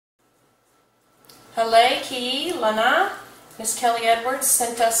Hale, Lana, Miss Kelly Edwards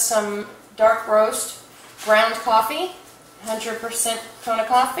sent us some dark roast ground coffee, 100% Kona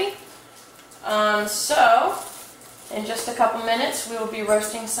coffee. So, in just a couple minutes, we will be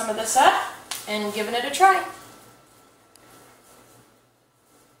roasting some of this up and giving it a try.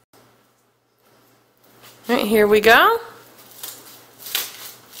 Alright, here we go.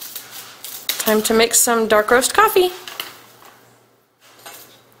 Time to make some dark roast coffee.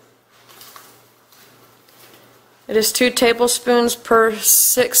 It is 2 tablespoons per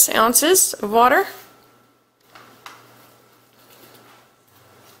 6 ounces of water.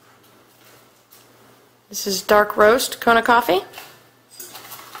 This is dark roast Kona coffee.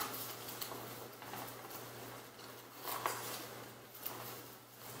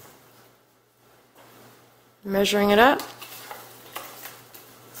 Measuring it up.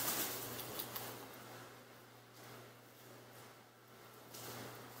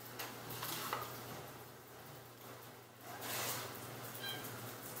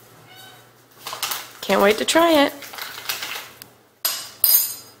 Can't wait to try it.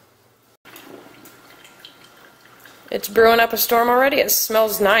 It's brewing up a storm already. It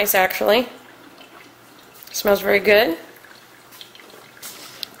smells nice, actually. It smells very good.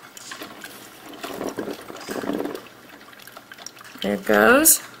 There it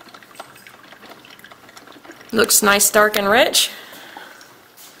goes. Looks nice, dark, and rich.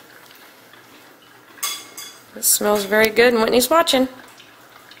 It smells very good, and Whitney's watching.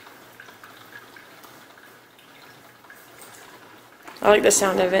 I like the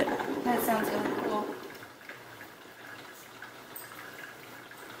sound of it. That sounds really cool.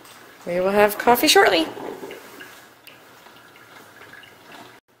 We will have coffee shortly.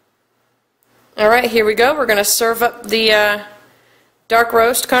 Alright, here we go. We're going to serve up the dark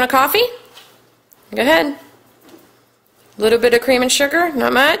roast Kona coffee. Go ahead. A little bit of cream and sugar,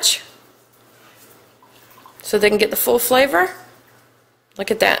 not much. So they can get the full flavor.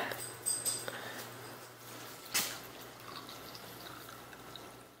 Look at that.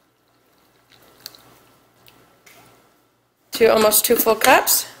 Almost 2 full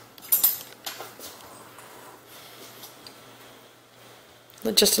cups.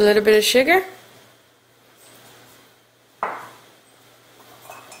 With just a little bit of sugar.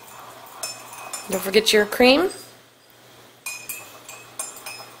 Don't forget your cream.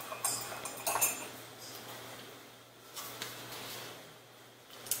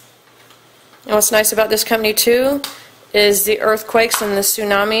 And what's nice about this company too is the earthquakes and the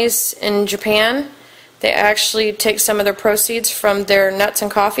tsunamis in Japan. They actually take some of their proceeds from their nuts and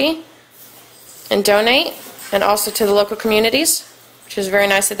coffee and donate, and also to the local communities, which is very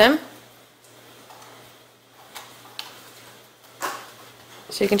nice of them.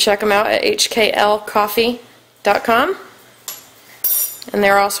 So you can check them out at hklcoffee.com, and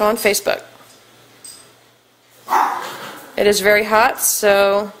they're also on Facebook. It is very hot,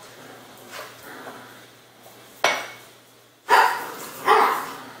 so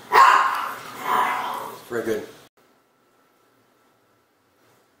very good.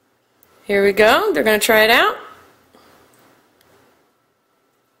 Here we go. They're going to try it out.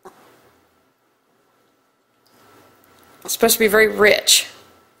 It's supposed to be very rich.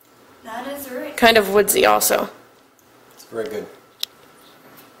 That is rich. Kind of woodsy also. It's very good.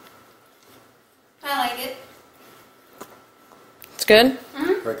 I like it. It's good?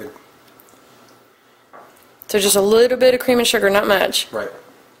 Mm-hmm. Very good. So just a little bit of cream and sugar, not much. Right.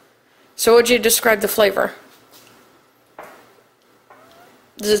 So what would you describe the flavor?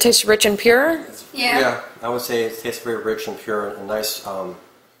 Does it taste rich and pure? Yeah. I would say it tastes very rich and pure. A nice,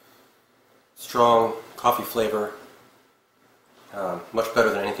 strong coffee flavor. Much better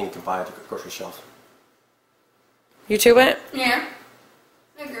than anything you can buy at the grocery shelf. You too, Whit? Yeah.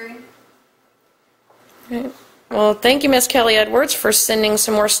 I agree. Right. Well, thank you, Miss Kelly Edwards, for sending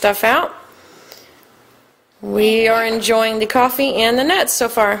some more stuff out. We are enjoying the coffee and the nuts so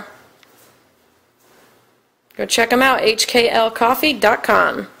far. Go check them out,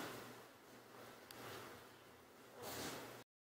 hklcoffee.com.